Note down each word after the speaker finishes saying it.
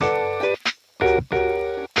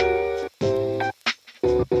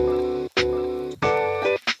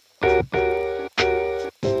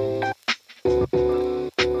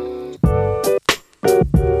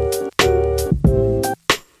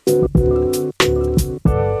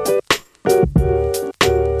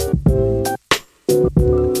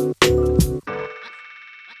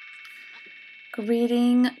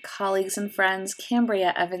colleagues and friends.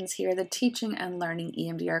 Cambria Evans here, the Teaching and Learning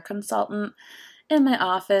EMDR consultant in my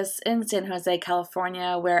office in San Jose,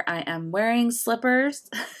 California, where I am wearing slippers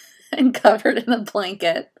and covered in a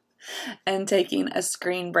blanket and taking a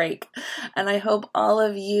screen break. And I hope all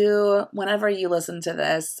of you, whenever you listen to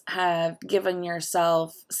this, have given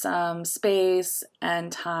yourself some space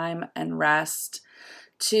and time and rest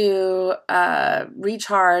to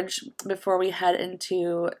recharge before we head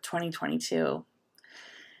into 2022.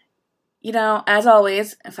 You know, as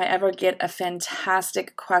always, if I ever get a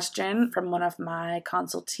fantastic question from one of my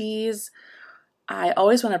consultees, I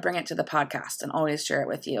always want to bring it to the podcast and always share it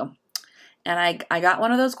with you. And I got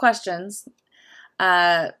one of those questions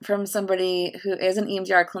from somebody who is an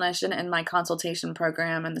EMDR clinician in my consultation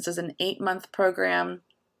program. And this is an 8-month program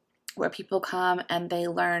where people come and they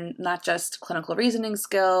learn not just clinical reasoning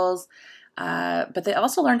skills, but they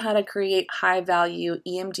also learn how to create high-value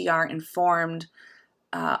EMDR-informed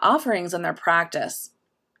offerings in their practice,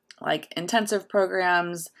 like intensive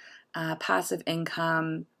programs, passive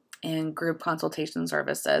income, and group consultation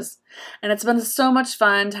services. And it's been so much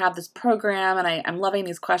fun to have this program, and I'm loving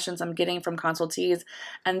these questions I'm getting from consultees.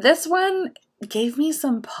 And this one gave me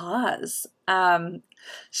some pause.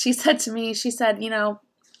 She said to me, you know,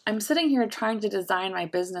 I'm sitting here trying to design my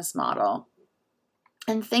business model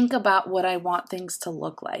and think about what I want things to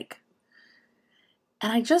look like.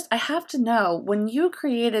 And I have to know, when you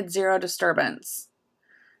created Zero Disturbance,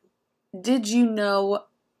 did you know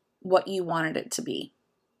what you wanted it to be?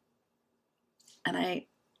 And I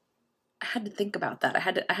had to think about that. I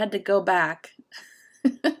had to go back.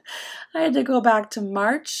 I had to go back to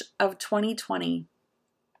March of 2020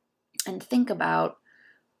 and think about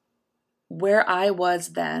where I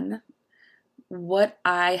was then, what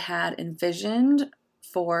I had envisioned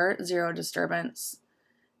for Zero Disturbance,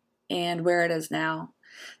 and where it is now,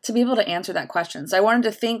 to be able to answer that question. So I wanted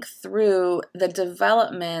to think through the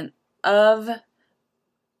development of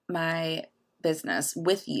my business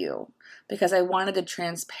with you, because I wanted to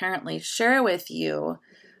transparently share with you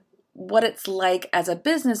what it's like as a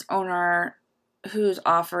business owner who's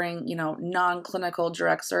offering, you know, non-clinical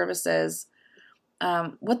direct services,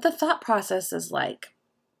 what the thought process is like.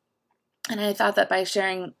 And I thought that by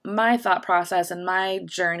sharing my thought process and my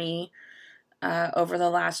journey over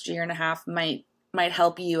the last year and a half might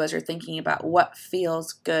help you as you're thinking about what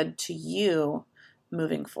feels good to you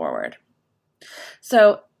moving forward.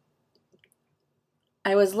 So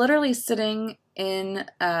I was literally sitting in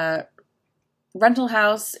a rental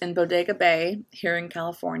house in Bodega Bay here in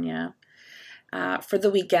California for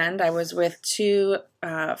the weekend. I was with 2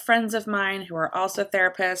 friends of mine who are also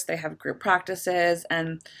therapists. They have group practices,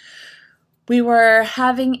 and we were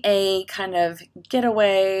having a kind of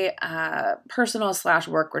getaway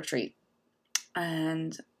personal/work retreat.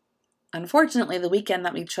 And unfortunately, the weekend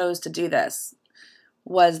that we chose to do this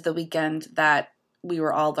was the weekend that we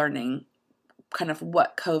were all learning kind of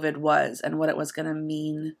what COVID was and what it was going to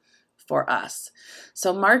mean for us.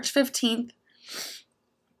 So March 15th,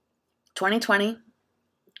 2020,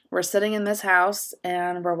 we're sitting in this house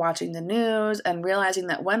and we're watching the news and realizing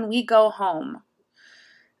that when we go home,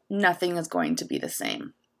 nothing is going to be the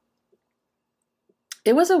same.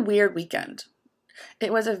 It was a weird weekend.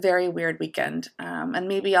 It was a very weird weekend. And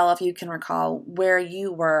maybe all of you can recall where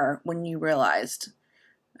you were when you realized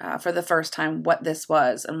for the first time what this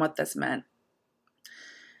was and what this meant.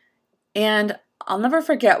 And I'll never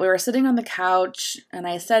forget, we were sitting on the couch and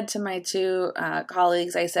I said to my 2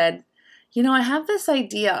 colleagues, I said, you know, I have this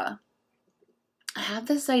idea.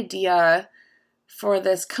 For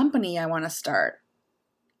this company I want to start.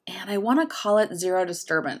 And I want to call it Zero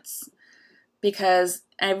Disturbance, because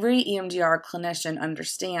every EMDR clinician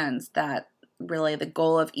understands that really the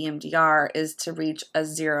goal of EMDR is to reach a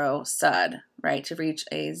 0 SUD, right? To reach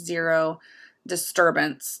a 0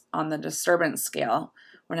 disturbance on the disturbance scale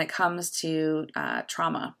when it comes to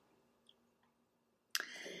trauma.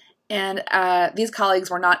 And these colleagues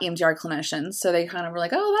were not EMDR clinicians, so they kind of were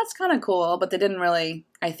like, oh, that's kind of cool, but they didn't really,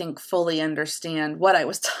 I think, fully understand what I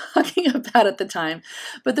was talking about at the time.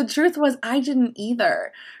 But the truth was, I didn't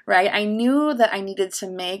either, right? I knew that I needed to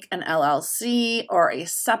make an LLC or a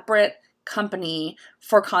separate company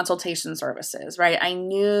for consultation services, right? I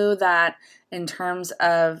knew that in terms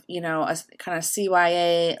of, you know, a kind of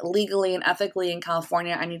CYA legally and ethically in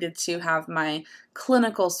California, I needed to have my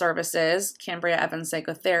clinical services, Cambria Evans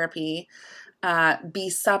Psychotherapy, be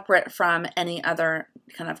separate from any other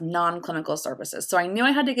kind of non-clinical services. So I knew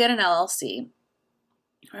I had to get an LLC,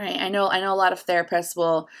 right? I know a lot of therapists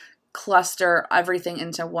will cluster everything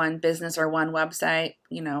into one business or one website,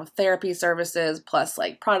 therapy services plus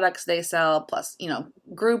like products they sell plus,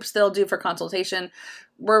 groups they'll do for consultation.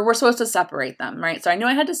 We're supposed to separate them, right? So I knew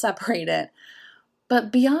I had to separate it.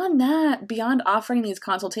 But beyond that, beyond offering these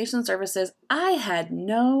consultation services, I had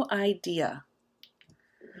no idea.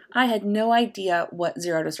 I had no idea what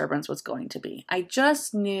Zero Disturbance was going to be. I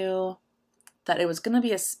just knew that it was going to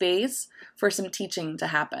be a space for some teaching to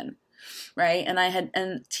happen, right?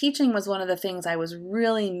 And teaching was one of the things I was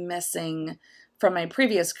really missing from my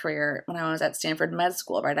previous career when I was at Stanford Med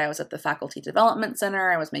School, right? I was at the Faculty Development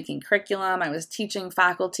Center. I was making curriculum. I was teaching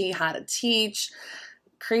faculty how to teach,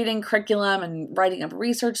 creating curriculum and writing up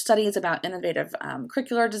research studies about innovative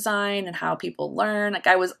curricular design and how people learn. Like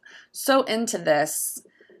I was so into this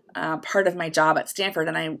part of my job at Stanford,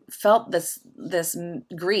 and I felt this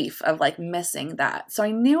grief of like missing that. So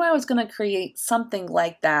I knew I was going to create something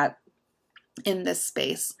like that in this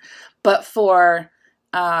space, but for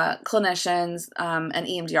clinicians and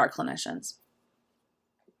EMDR clinicians.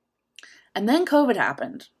 And then COVID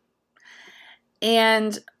happened.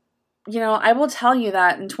 And, I will tell you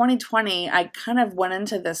that in 2020, I kind of went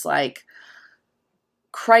into this like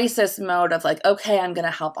crisis mode of like, okay, I'm going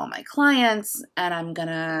to help all my clients and I'm going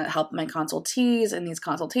to help my consultees in these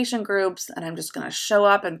consultation groups, and I'm just going to show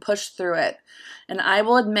up and push through it. And I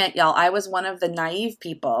will admit, y'all, I was one of the naive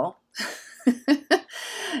people,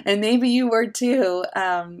 and maybe you were too,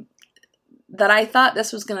 that I thought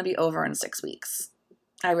this was going to be over in 6 weeks.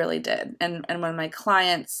 I really did. And when my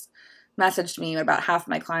clients messaged me, about half of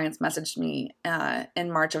my clients messaged me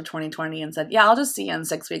in March of 2020 and said, yeah, I'll just see you in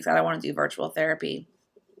 6 weeks. I don't want to do virtual therapy.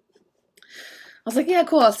 I was like, yeah,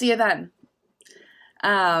 cool. I'll see you then.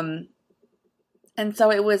 And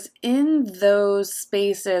so it was in those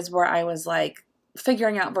spaces where I was like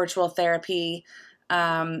figuring out virtual therapy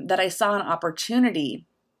that I saw an opportunity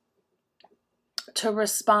to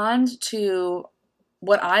respond to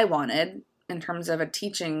what I wanted in terms of a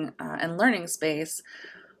teaching and learning space,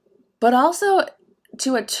 but also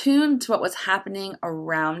to attune to what was happening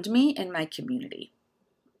around me in my community,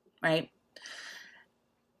 right?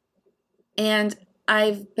 And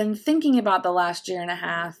I've been thinking about the last year and a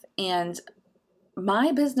half, and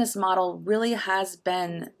my business model really has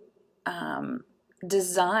been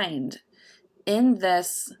designed in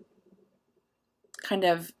this kind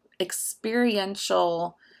of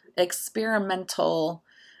experiential, experimental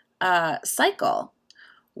cycle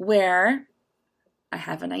where I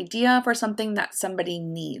have an idea for something that somebody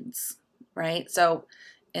needs, right? So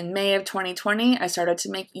in May of 2020, I started to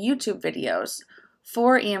make YouTube videos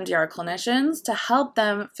for EMDR clinicians to help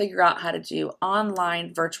them figure out how to do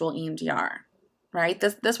online virtual EMDR, right?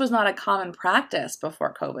 This was not a common practice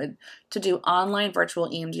before COVID to do online virtual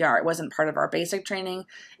EMDR. It wasn't part of our basic training.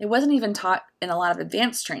 It wasn't even taught in a lot of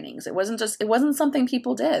advanced trainings. It wasn't something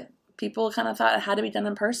people did. People kind of thought it had to be done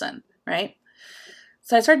in person, right?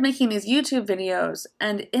 So I started making these YouTube videos,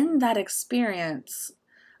 and in that experience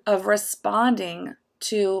of responding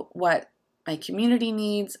to what my community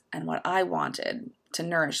needs and what I wanted to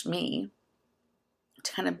nourish me,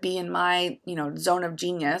 to kind of be in my, zone of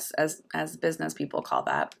genius, as business people call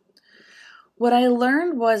that. What I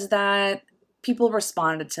learned was that people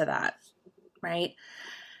responded to that, right?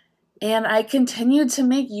 And I continued to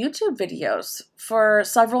make YouTube videos for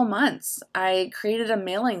several months. I created a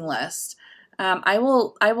mailing list. I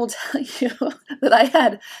will tell you that I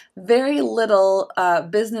had very little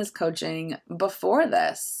business coaching before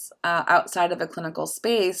this outside of a clinical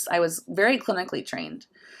space. I was very clinically trained.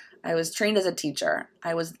 I was trained as a teacher.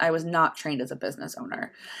 I was not trained as a business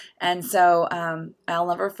owner. And so I'll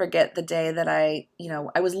never forget the day that I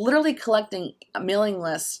was literally collecting mailing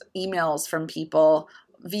list emails from people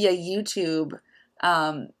via YouTube.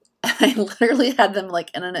 I literally had them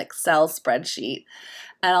like in an Excel spreadsheet.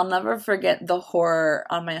 And I'll never forget the horror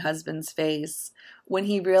on my husband's face when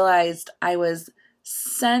he realized I was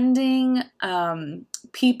sending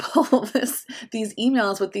people these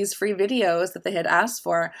emails with these free videos that they had asked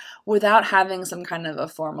for without having some kind of a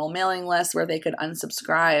formal mailing list where they could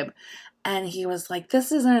unsubscribe. And he was like,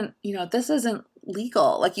 this isn't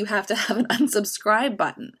legal. Like, you have to have an unsubscribe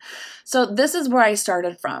button. So this is where I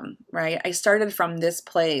started from, right? I started from this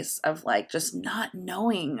place of like just not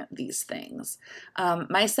knowing these things.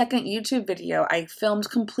 My second YouTube video, I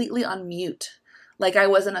filmed completely on mute. Like, I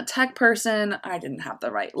wasn't a tech person. I didn't have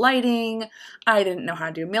the right lighting. I didn't know how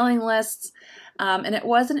to do mailing lists. And it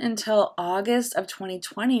wasn't until August of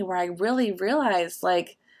 2020 where I really realized,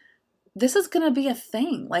 like, this is going to be a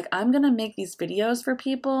thing. Like, I'm going to make these videos for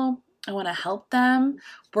people. I want to help them.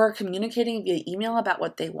 We're communicating via email about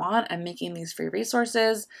what they want. I'm making these free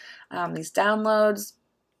resources, these downloads.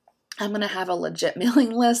 I'm going to have a legit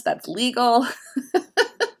mailing list that's legal.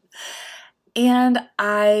 And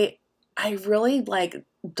I really like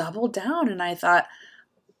doubled down and I thought,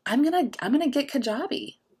 I'm going to get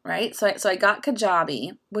Kajabi, right? So I got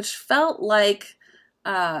Kajabi, which felt like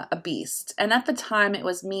a beast. And at the time it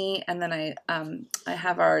was me. And then I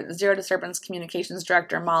have our Zero Disturbance communications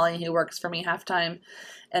director, Molly, who works for me half time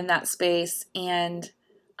in that space. And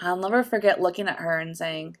I'll never forget looking at her and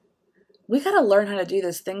saying, we got to learn how to do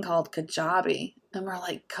this thing called Kajabi. And we're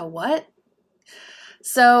like, what?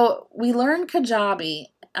 So we learned Kajabi.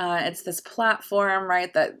 It's this platform,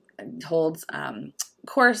 right, that holds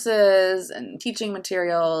courses and teaching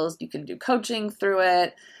materials. You can do coaching through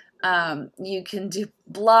it. You can do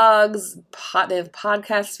blogs. They have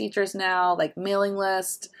podcast features now, like mailing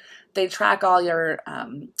list. They track all your,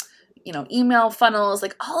 email funnels,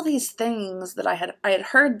 like all these things that I had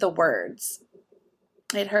heard the words.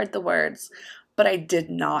 I had heard the words, but I did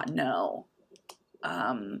not know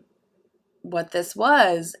what this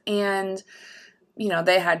was. And,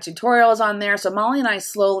 they had tutorials on there. So Molly and I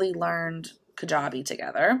slowly learned Kajabi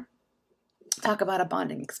together. Talk about a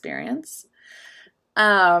bonding experience.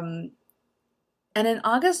 And in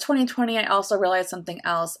August 2020, I also realized something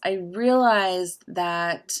else. I realized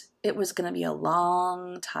that it was going to be a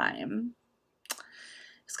long time.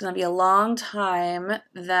 It's going to be a long time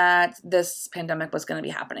that this pandemic was going to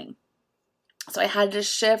be happening. So I had to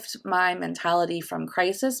shift my mentality from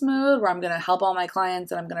crisis mode, where I'm going to help all my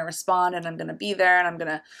clients and I'm going to respond and I'm going to be there and I'm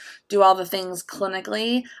going to do all the things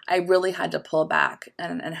clinically. I really had to pull back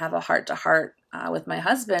and have a heart-to-heart with my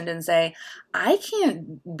husband and say, I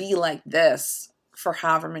can't be like this for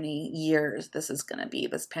however many years this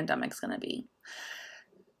pandemic's going to be.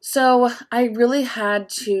 So I really had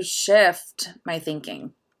to shift my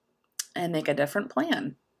thinking and make a different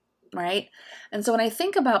plan, right? And so when I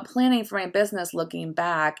think about planning for my business looking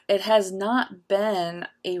back, it has not been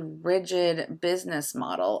a rigid business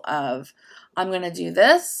model of, I'm going to do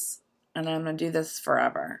this and I'm going to do this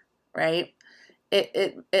forever, right?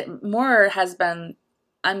 It more has been,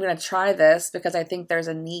 I'm going to try this because I think there's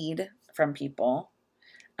a need from people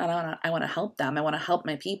and I want to help them. I want to help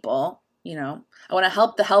my people, I want to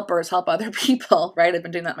help the helpers help other people, right? I've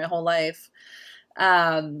been doing that my whole life.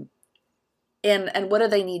 And what do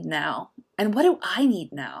they need now? And what do I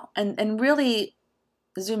need now? And really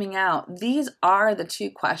zooming out, these are the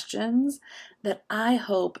two questions that I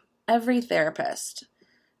hope every therapist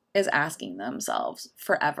is asking themselves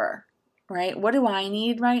forever, right? What do I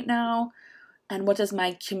need right now? And what does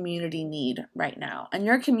my community need right now? And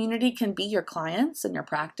your community can be your clients and your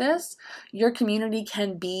practice. Your community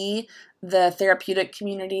can be the therapeutic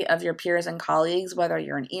community of your peers and colleagues, whether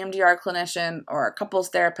you're an EMDR clinician or a couples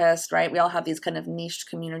therapist, right? We all have these kind of niche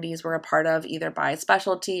communities we're a part of, either by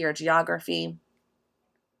specialty or geography.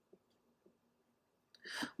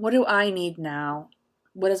 What do I need now?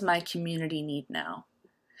 What does my community need now?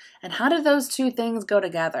 And how do those two things go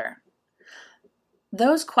together?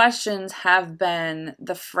 Those questions have been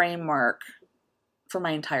the framework for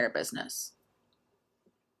my entire business,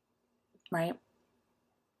 right?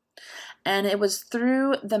 And it was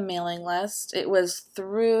through the mailing list, it was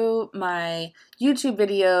through my YouTube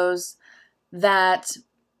videos that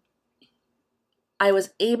I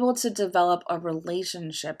was able to develop a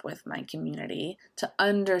relationship with my community to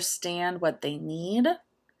understand what they need.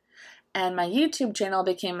 And my YouTube channel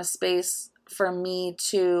became a space for me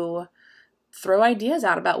to throw ideas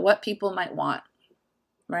out about what people might want,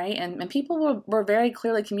 right? And people were very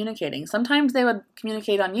clearly communicating. Sometimes they would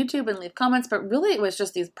communicate on YouTube and leave comments, but really it was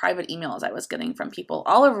just these private emails I was getting from people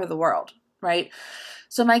all over the world, right?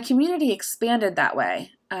 So my community expanded that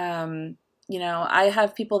way. I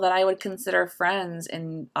have people that I would consider friends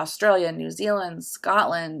in Australia, New Zealand,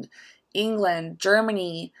 Scotland, England,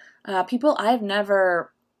 Germany, people I've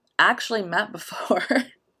never actually met before.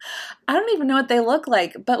 I don't even know what they look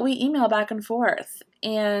like, but we email back and forth.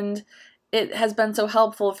 And it has been so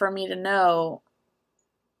helpful for me to know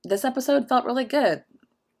this episode felt really good.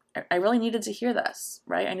 I really needed to hear this,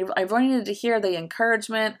 right? I really needed to hear the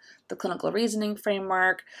encouragement, the clinical reasoning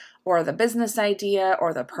framework, or the business idea,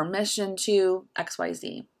 or the permission to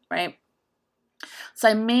XYZ, right? So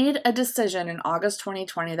I made a decision in August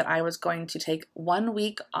 2020 that I was going to take 1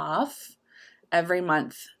 week off every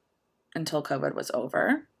month until COVID was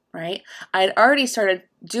over, right? I had already started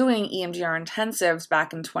doing EMDR intensives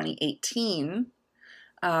back in 2018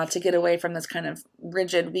 to get away from this kind of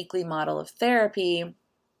rigid weekly model of therapy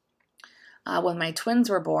when my twins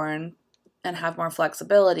were born and have more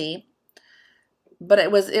flexibility. But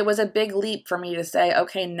it was a big leap for me to say,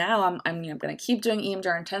 okay, now I'm going to keep doing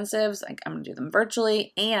EMDR intensives. I'm going to do them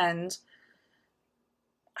virtually, and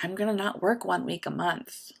I'm going to not work 1 week a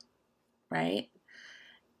month, right?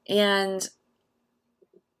 And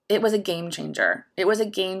it was a game changer. It was a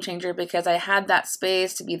game changer because I had that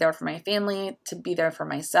space to be there for my family, to be there for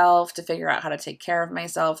myself, to figure out how to take care of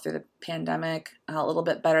myself through the pandemic a little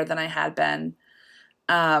bit better than I had been.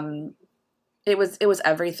 It was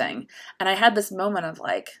everything. And I had this moment of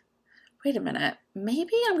like, wait a minute,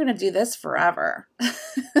 maybe I'm going to do this forever.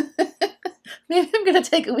 Maybe I'm going to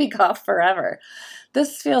take a week off forever.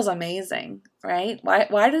 This feels amazing, right?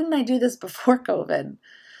 Why didn't I do this before COVID,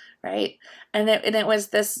 right? And it was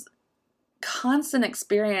this constant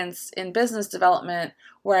experience in business development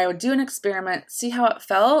where I would do an experiment, see how it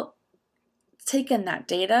felt, take in that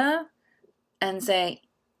data, and say,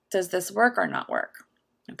 does this work or not work?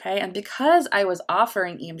 Okay, and because I was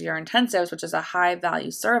offering EMDR intensives, which is a high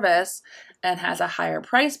value service and has a higher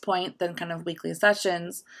price point than kind of weekly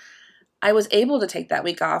sessions, I was able to take that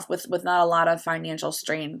week off with not a lot of financial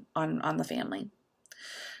strain on the family.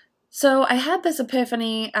 So I had this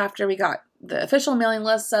epiphany after we got the official mailing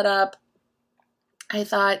list set up. I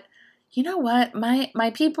thought, you know what,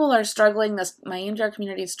 my people are struggling, my EMDR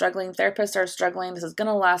community is struggling, therapists are struggling, this is going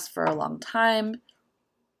to last for a long time.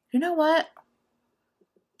 You know what?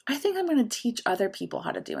 I think I'm going to teach other people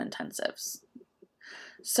how to do intensives.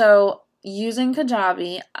 So using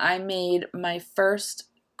Kajabi, I made my first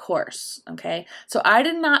course, okay? So I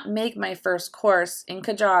did not make my first course in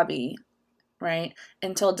Kajabi, right,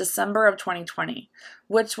 until December of 2020,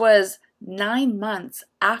 which was 9 months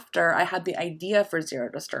after I had the idea for Zero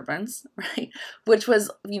Disturbance, right, which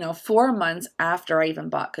was, 4 months after I even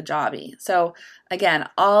bought Kajabi. So again,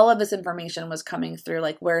 all of this information was coming through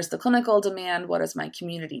like, where's the clinical demand? What does my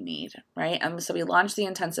community need, right? And so we launched the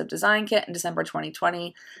Intensive Design Kit in December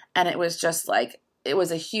 2020, and it was just like, it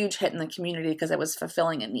was a huge hit in the community because it was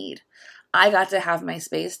fulfilling a need. I got to have my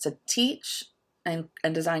space to teach and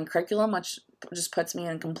design curriculum, which just puts me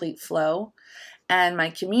in complete flow. And my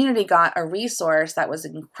community got a resource that was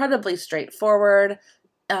incredibly straightforward,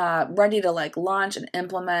 ready to like launch and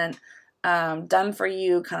implement, done for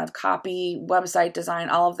you, kind of copy, website design,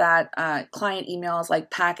 all of that, client emails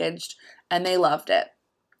like packaged, and they loved it.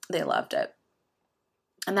 They loved it.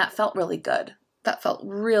 And that felt really good. That felt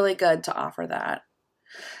really good to offer that.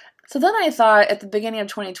 So then I thought at the beginning of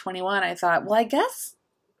 2021, I thought, well, I guess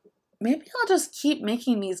maybe I'll just keep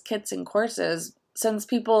making these kits and courses since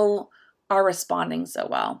people are responding so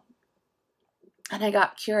well. And I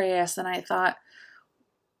got curious and I thought,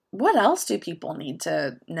 what else do people need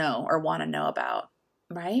to know or want to know about,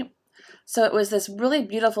 right? So it was this really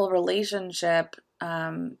beautiful relationship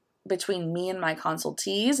between me and my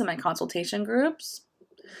consultees and my consultation groups.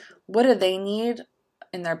 What do they need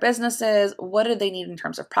in their businesses? What do they need in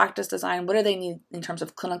terms of practice design? What do they need in terms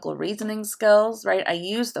of clinical reasoning skills, right? I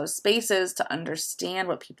used those spaces to understand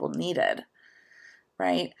what people needed,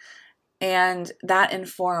 right? And that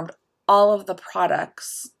informed all of the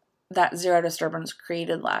products that Zero Disturbance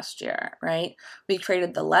created last year, right? We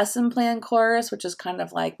created the lesson plan course, which is kind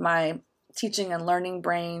of like my teaching and learning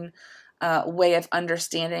brain way of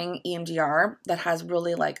understanding EMDR that has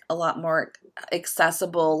really like a lot more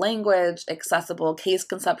accessible language, accessible case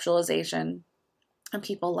conceptualization, and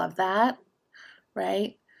people love that,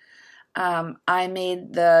 right? I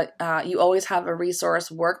made the You Always Have a Resource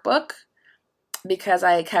workbook because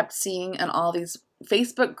I kept seeing in all these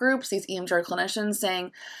Facebook groups, these EMDR clinicians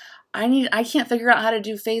saying, I can't figure out how to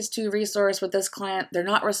do phase 2 resource with this client. They're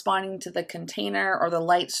not responding to the container or the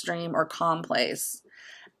Lightstream or ComPlace.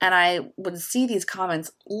 And I would see these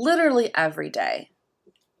comments literally every day.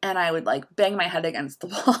 And I would like bang my head against the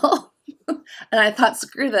wall. And I thought,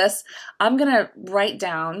 screw this. I'm going to write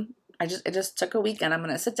down, it just took a weekend. I'm going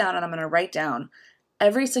to sit down and I'm going to write down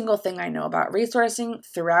every single thing I know about resourcing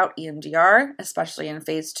throughout EMDR, especially in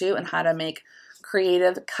phase 2, and how to make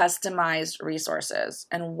creative, customized resources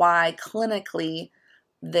and why clinically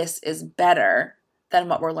this is better than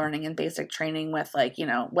what we're learning in basic training with like,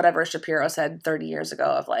 whatever Shapiro said 30 years ago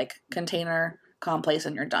of like container, ComPlace,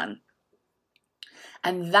 and you're done.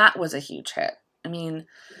 And that was a huge hit. I mean,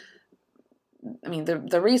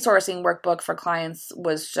 the resourcing workbook for clients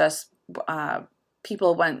was just,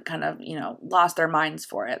 people went kind of, lost their minds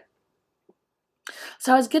for it.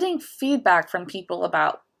 So I was getting feedback from people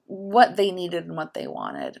about what they needed and what they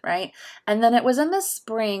wanted, right? And then it was in the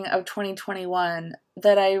spring of 2021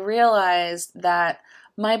 that I realized that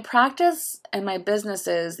my practice and my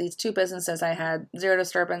businesses, these 2 businesses I had, Zero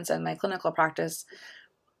Disturbance and my clinical practice,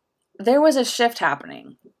 there was a shift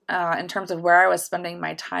happening in terms of where I was spending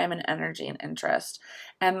my time and energy and interest.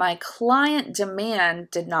 And my client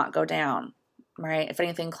demand did not go down, right? If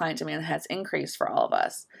anything, client demand has increased for all of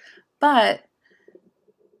us. But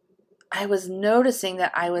I was noticing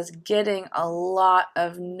that I was getting a lot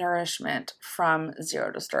of nourishment from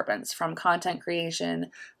Zero Disturbance, from content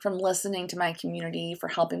creation, from listening to my community, for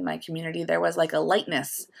helping my community. There was like a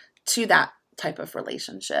lightness to that type of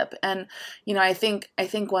relationship. And, I think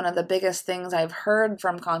one of the biggest things I've heard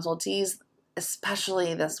from consultees,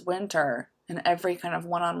 especially this winter, and every kind of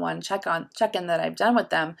one-on-one check-in that I've done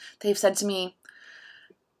with them, they've said to me,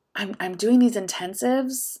 I'm doing these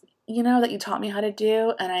intensives, that you taught me how to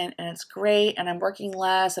do, and it's great, and I'm working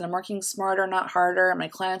less, and I'm working smarter, not harder, and my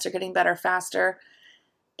clients are getting better faster,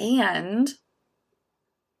 and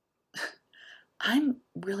I'm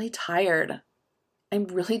really tired. I'm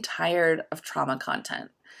really tired of trauma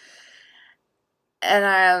content. And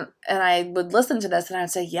I would listen to this and I would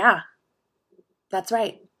say, yeah, that's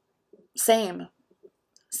right. Same,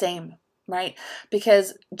 right?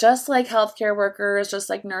 Because just like healthcare workers, just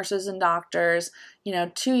like nurses and doctors,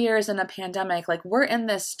 2 years in a pandemic, like we're in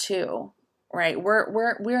this too, right?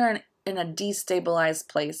 We're in a destabilized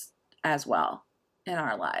place as well in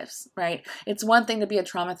our lives, right? It's one thing to be a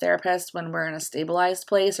trauma therapist when we're in a stabilized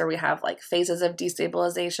place or we have like phases of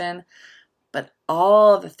destabilization, but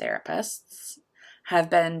all the therapists have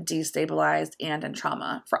been destabilized and in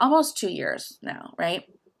trauma for almost 2 years now, right?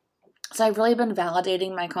 So I've really been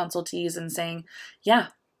validating my consultees and saying, yeah,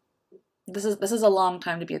 this is a long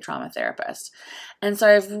time to be a trauma therapist. And so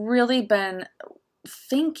I've really been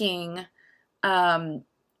thinking,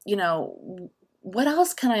 what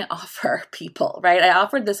else can I offer people, right? I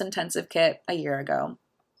offered this intensive kit a year ago.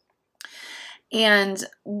 And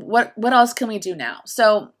what else can we do now?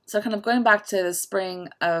 So kind of going back to the spring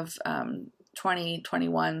of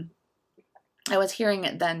 2021, I was hearing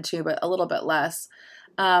it then too, but a little bit less.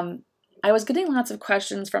 I was getting lots of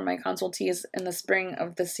questions from my consultees in the spring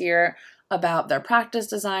of this year about their practice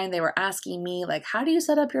design. They were asking me, like, how do you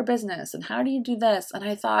set up your business? And how do you do this? And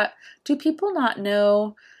I thought, do people not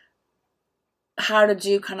know how to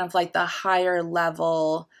do kind of like the higher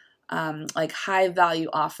level, like high value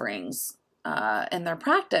offerings in their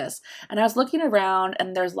practice? And I was looking around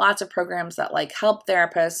and there's lots of programs that like help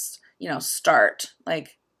therapists, start,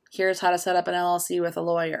 like, here's how to set up an LLC with a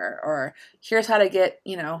lawyer, or here's how to get,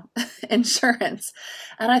 insurance.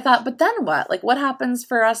 And I thought, but then what? Like, what happens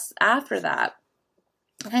for us after that?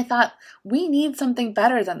 And I thought, we need something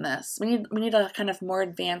better than this. We need a kind of more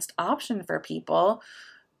advanced option for people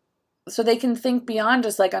so they can think beyond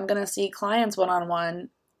just like, I'm going to see clients one-on-one,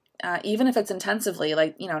 even if it's intensively,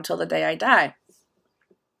 like, until the day I die.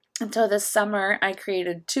 And so this summer, I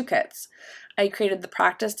created 2 kits. I created the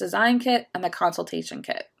practice design kit and the consultation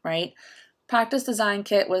kit, right? Practice design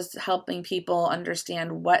kit was helping people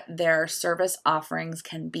understand what their service offerings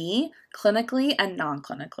can be clinically and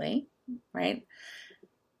non-clinically, right?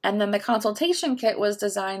 And then the consultation kit was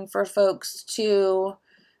designed for folks to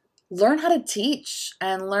learn how to teach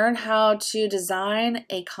and learn how to design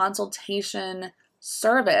a consultation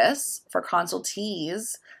service for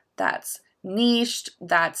consultees that's niched,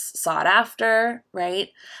 that's sought after, right?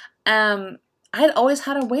 I had always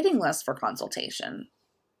had a waiting list for consultation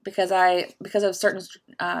because of certain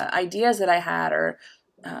ideas that I had or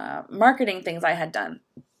marketing things I had done,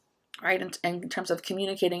 right? In terms of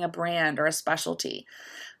communicating a brand or a specialty.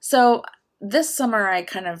 So this summer I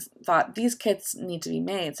kind of thought these kits need to be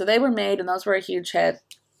made. So they were made and those were a huge hit.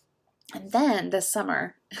 And then this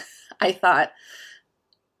summer I thought,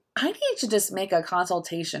 I need to just make a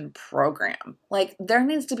consultation program. Like, there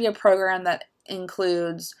needs to be a program that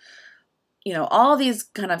includes, all these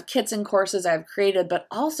kind of kits and courses I've created, but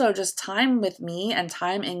also just time with me and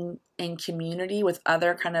time in community with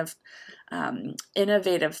other kind of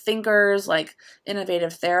innovative thinkers, like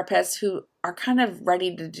innovative therapists who are kind of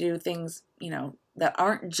ready to do things, that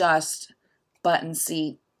aren't just button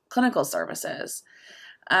seat clinical services.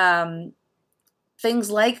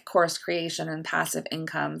 Things like course creation and passive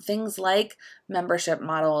income, things like membership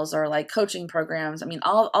models or like coaching programs. I mean,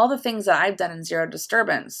 all the things that I've done in Zero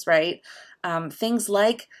Disturbance, right? Things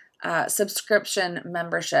like subscription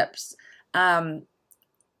memberships. And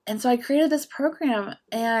so I created this program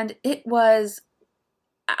and it was,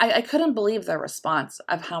 I couldn't believe the response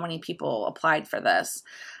of how many people applied for this.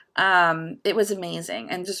 It was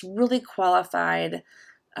amazing and just really qualified,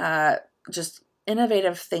 just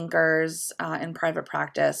innovative thinkers in private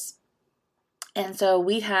practice. And so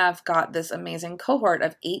we have got this amazing cohort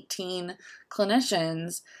of 18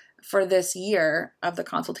 clinicians for this year of the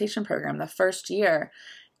consultation program, the first year.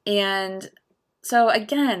 And so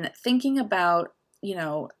again, thinking about,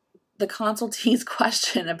 the consultee's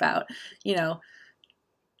question about,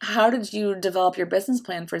 how did you develop your business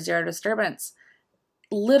plan for Zero Disturbance?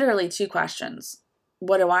 Literally 2 questions.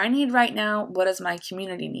 what do I need right now? What does my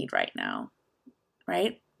community need right now?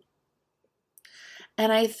 Right?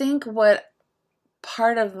 And I think what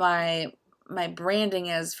part of my branding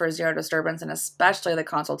is for Zero Disturbance, and especially the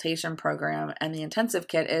consultation program and the intensive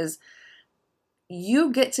kit, is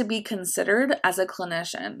you get to be considered as a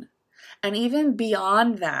clinician. And even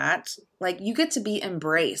beyond that, like, you get to be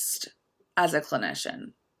embraced as a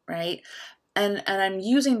clinician, right? And I'm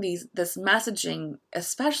using this messaging,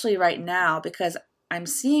 especially right now, because I'm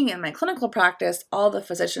seeing in my clinical practice, all the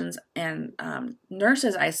physicians and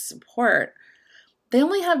nurses I support, they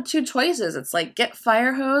only have two choices. It's like get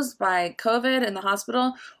fire hosed by COVID in the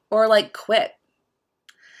hospital, or like quit.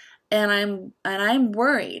 And I'm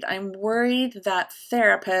worried. I'm worried that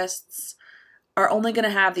therapists are only going to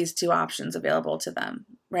have these two options available to them,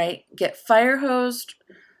 right? Get fire hosed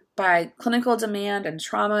by clinical demand and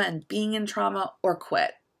trauma and being in trauma, or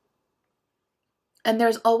quit. And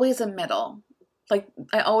there's always a middle. Like,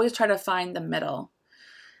 I always try to find the middle.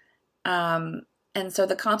 And so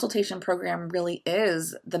the consultation program really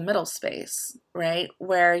is the middle space, right?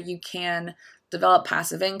 Where you can develop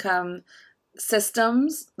passive income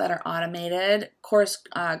systems that are automated, course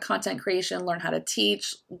content creation, learn how to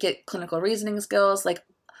teach, get clinical reasoning skills, like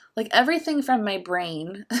everything from my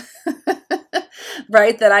brain,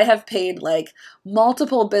 right? That I have paid like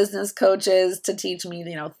multiple business coaches to teach me,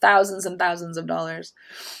 thousands and thousands of dollars.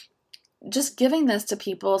 Just giving this to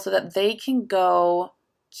people so that they can go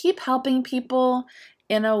keep helping people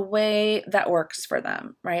in a way that works for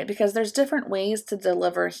them, right? Because there's different ways to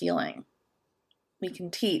deliver healing. We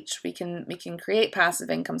can teach, we can create passive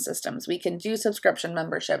income systems, we can do subscription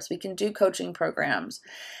memberships, we can do coaching programs.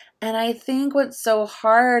 And I think what's so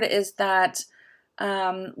hard is that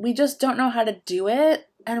we just don't know how to do it,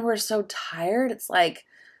 and we're so tired. It's like,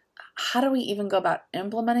 how do we even go about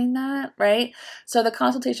implementing that, right? So the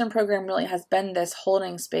consultation program really has been this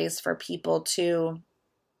holding space for people to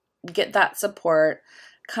get that support,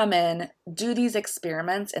 come in, do these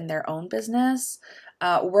experiments in their own business,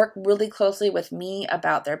 work really closely with me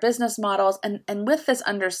about their business models, and with this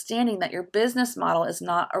understanding that your business model is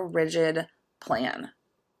not a rigid plan.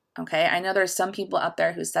 Okay, I know there's some people out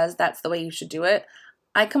there who says that's the way you should do it.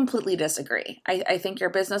 I completely disagree. I think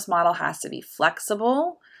your business model has to be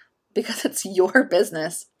flexible, because it's your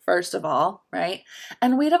business, first of all, right?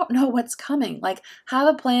 And we don't know what's coming. Like, have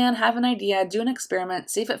a plan, have an idea, do an experiment,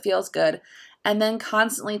 see if it feels good, and then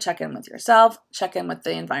constantly check in with yourself, check in with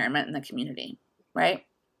the environment and the community, right?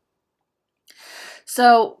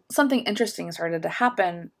 So something interesting started to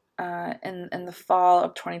happen in the fall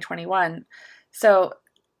of 2021. So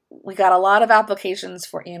we got a lot of applications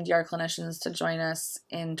for EMDR clinicians to join us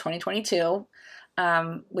in 2022,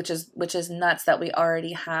 which is nuts that we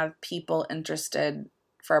already have people interested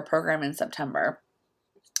for a program in September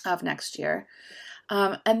of next year.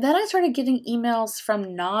 And then I started getting emails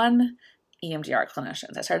from non-EMDR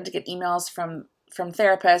clinicians. I started to get emails from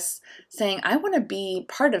therapists saying, I want to be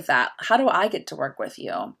part of that. How do I get to work with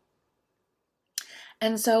you?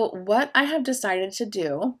 And so what I have decided to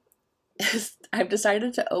do is I've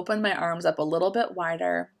decided to open my arms up a little bit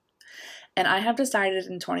wider. And I have decided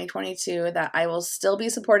in 2022 that I will still be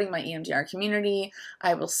supporting my EMDR community.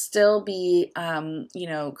 I will still be,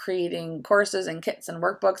 creating courses and kits and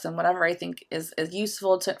workbooks and whatever I think is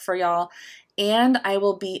useful for y'all. And I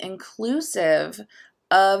will be inclusive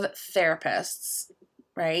of therapists,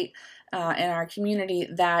 right, in our community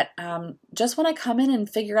that just want to come in and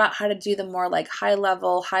figure out how to do the more like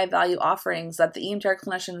high-level, high-value offerings that the EMDR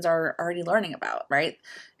clinicians are already learning about, right?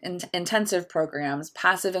 Intensive programs,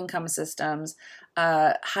 passive income systems,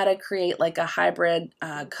 how to create like a hybrid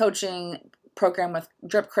coaching program with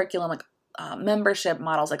drip curriculum, like membership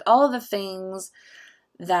models, like all of the things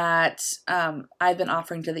that I've been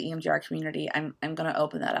offering to the EMDR community. I'm going to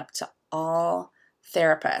open that up to all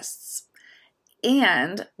therapists.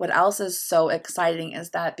 And what else is so exciting is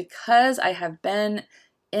that because I have been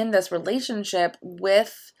in this relationship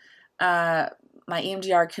with my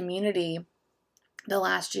EMDR community the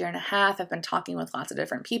last year and a half, I've been talking with lots of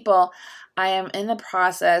different people. I am in the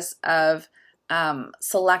process of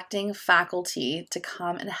selecting faculty to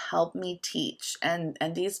come and help me teach. And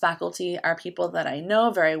these faculty are people that I know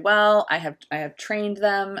very well. I have trained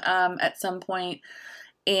them at some point,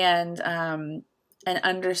 and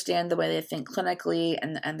understand the way they think clinically,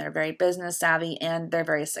 and they're very business savvy, and they're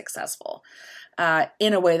very successful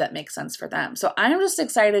in a way that makes sense for them. So I'm just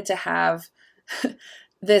excited to have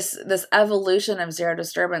this evolution of Zero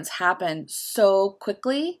Disturbance happen so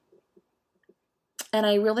quickly. And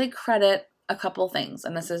I really credit a couple things,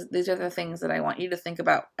 and these are the things that I want you to think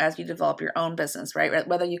about as you develop your own business, right?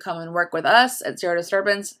 Whether you come and work with us at Zero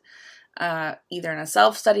Disturbance, either in a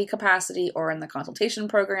self-study capacity or in the consultation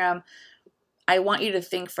program. I want you to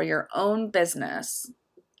think for your own business,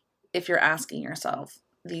 if you're asking yourself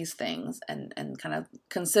these things and kind of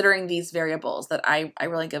considering these variables that I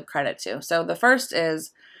really give credit to. So the first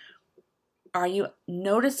is, are you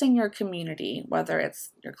noticing your community, whether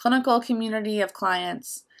it's your clinical community of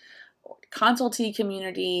clients, consultee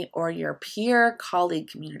community, or your peer colleague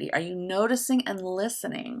community? Are you noticing and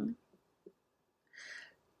listening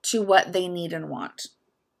to what they need and want?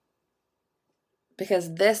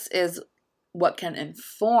 Because this is what can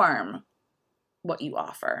inform what you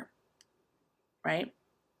offer, right?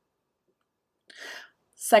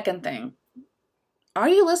 Second thing, are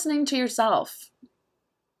you listening to yourself?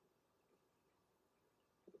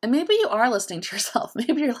 And maybe you are listening to yourself.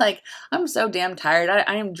 Maybe you're like, I'm so damn tired.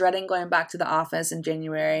 I am dreading going back to the office in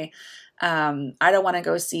January. I don't want to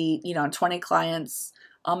go see, 20 clients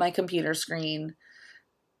on my computer screen.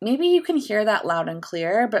 Maybe you can hear that loud and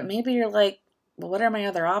clear, but maybe you're like, well, what are my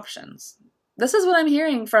other options? This is what I'm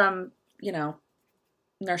hearing from,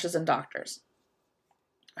 nurses and doctors,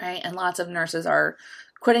 right? And lots of nurses are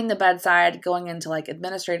quitting the bedside, going into like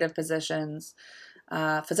administrative positions.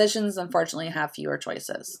 Physicians, unfortunately, have fewer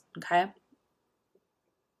choices, okay?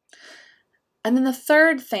 And then the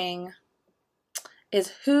third thing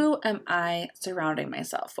is, who am I surrounding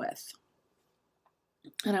myself with?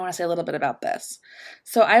 And I want to say a little bit about this.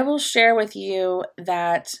 So I will share with you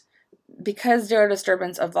that because zero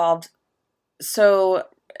disturbance evolved so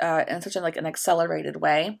in such an accelerated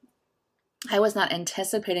way, I was not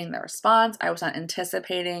anticipating the response. I was not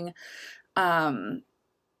anticipating kind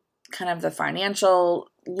of the financial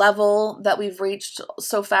level that we've reached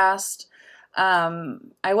so fast.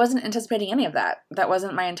 I wasn't anticipating any of that. That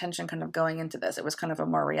wasn't my intention kind of going into this. It was kind of a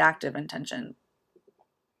more reactive intention.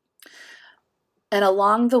 And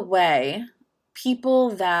along the way, people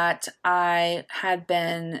that I had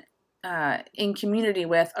been in community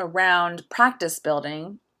with around practice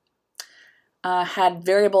building had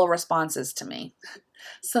variable responses to me.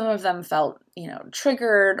 Some of them felt,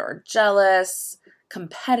 triggered or jealous,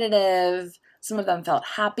 competitive. Some of them felt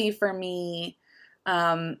happy for me.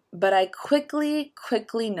 But I quickly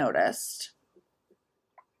noticed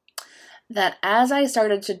that as I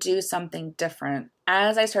started to do something different,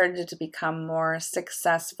 as I started to become more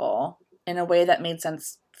successful in a way that made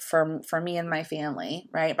sense for me and my family,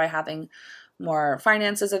 right? By having more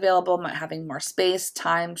finances available, by having more space,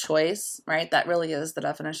 time, choice, right? That really is the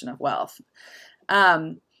definition of wealth.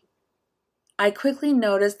 I quickly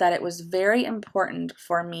noticed that it was very important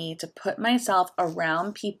for me to put myself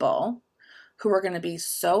around people who were going to be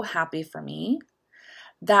so happy for me,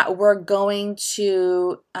 that were going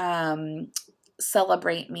to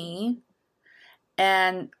celebrate me,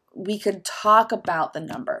 and we could talk about the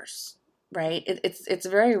numbers, right? It's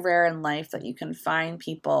very rare in life that you can find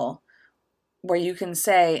people where you can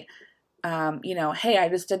say, hey, I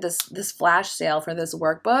just did this flash sale for this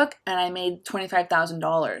workbook and I made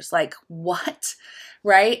 $25,000. Like, what?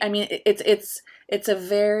 Right? I mean, it's a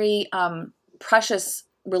very precious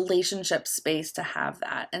relationship space to have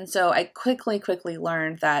that. And so I quickly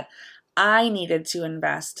learned that I needed to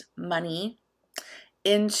invest money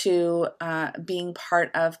into being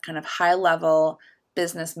part of kind of high level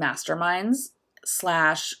business masterminds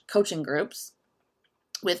 / coaching groups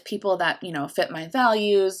with people that, fit my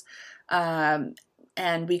values,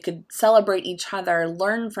 and we could celebrate each other,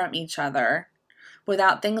 learn from each other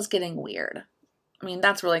without things getting weird. I mean,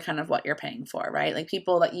 that's really kind of what you're paying for, right? Like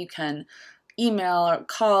people that you can email or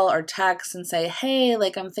call or text and say, hey,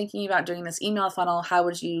 like I'm thinking about doing this email funnel. How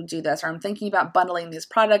would you do this? Or I'm thinking about bundling these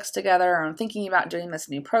products together, or I'm thinking about doing this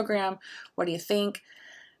new program. What do you think?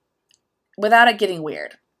 Without it getting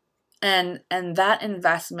weird. And that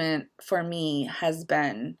investment for me has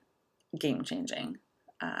been game changing.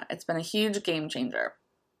 It's been a huge game changer.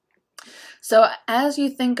 So as you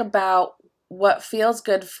think about what feels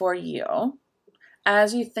good for you,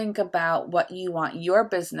 as you think about what you want your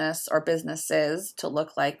business or businesses to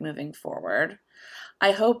look like moving forward,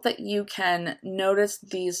 I hope that you can notice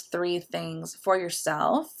these 3 things for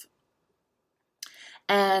yourself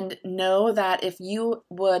and know that if you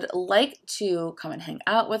would like to come and hang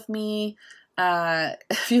out with me,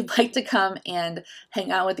 if you'd like to come and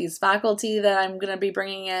hang out with these faculty that I'm going to be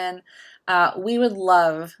bringing in, we would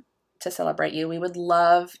love to celebrate you. We would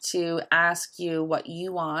love to ask you what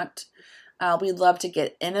you want. We'd love to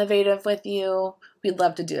get innovative with you. We'd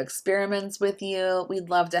love to do experiments with you. We'd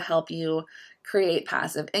love to help you create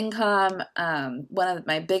passive income. One of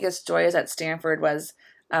my biggest joys at Stanford was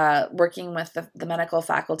working with the medical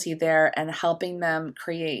faculty there and helping them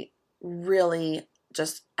create really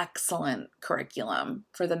just excellent curriculum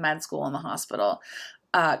for the med school and the hospital.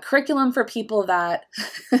 Curriculum for people that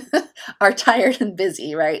are tired and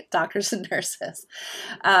busy, right? Doctors and nurses.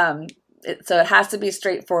 So it has to be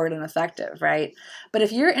straightforward and effective, right? But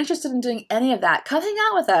if you're interested in doing any of that, come hang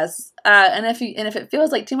out with us. And if it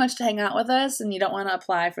feels like too much to hang out with us and you don't want to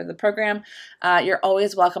apply for the program, you're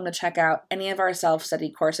always welcome to check out any of our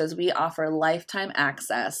self-study courses. We offer lifetime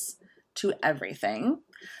access to everything.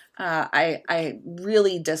 I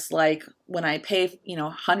really dislike when I pay,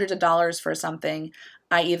 hundreds of dollars for something.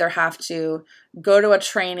 I either have to go to a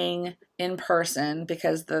training in person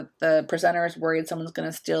because the presenter is worried someone's going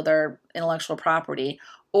to steal their intellectual property,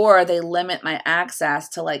 or they limit my access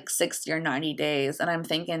to like 60 or 90 days. And I'm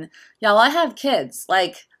thinking, y'all, I have kids.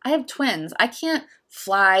 Like, I have twins. I can't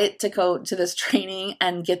fly to go to this training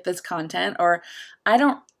and get this content, or I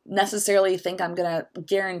don't necessarily think I'm going to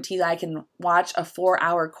guarantee that I can watch a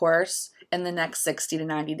 4-hour course in the next 60 to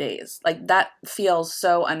 90 days. Like, that feels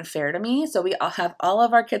so unfair to me. So we all have all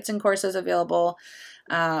of our kits and courses available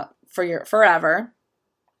for your forever.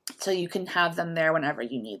 So you can have them there whenever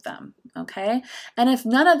you need them. Okay. And if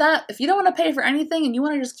none of that, if you don't want to pay for anything and you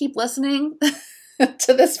want to just keep listening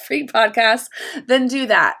to this free podcast, then do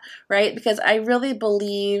that, right? Because I really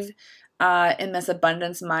believe in this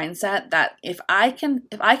abundance mindset that if I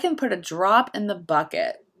can put a drop in the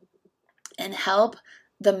bucket and help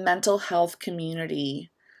the mental health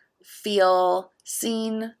community feel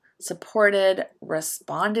seen, supported,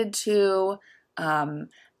 responded to,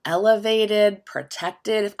 elevated,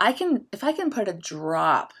 protected, if I can put a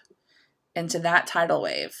drop into that tidal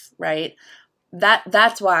wave, right?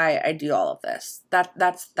 That's why I do all of this.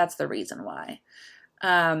 That's the reason why.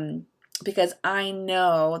 Because I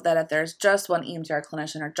know that if there's just one EMDR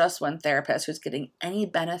clinician or just one therapist who's getting any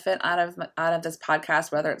benefit out of this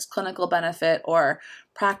podcast, whether it's clinical benefit or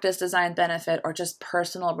practice design benefit or just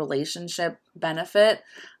personal relationship benefit,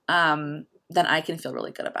 then I can feel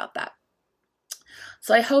really good about that.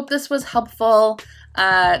 So I hope this was helpful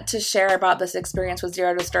to share about this experience with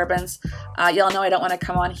zero disturbance. Y'all know I don't want to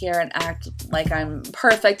come on here and act like I'm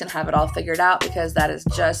perfect and have it all figured out, because that is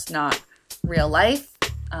just not real life.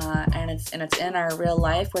 And it's in our real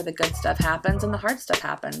life where the good stuff happens and the hard stuff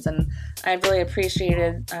happens. And I've really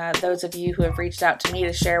appreciated those of you who have reached out to me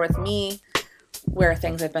to share with me where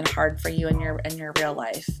things have been hard for you in your real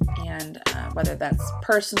life. And whether that's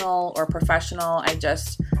personal or professional,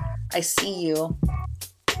 I see you,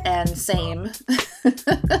 and same.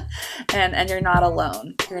 and you're not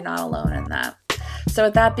alone. You're not alone in that. So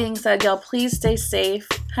with that being said, y'all, please stay safe.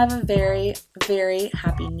 Have a very, very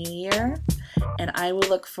happy New Year. And I will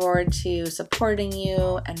look forward to supporting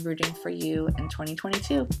you and rooting for you in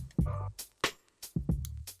 2022.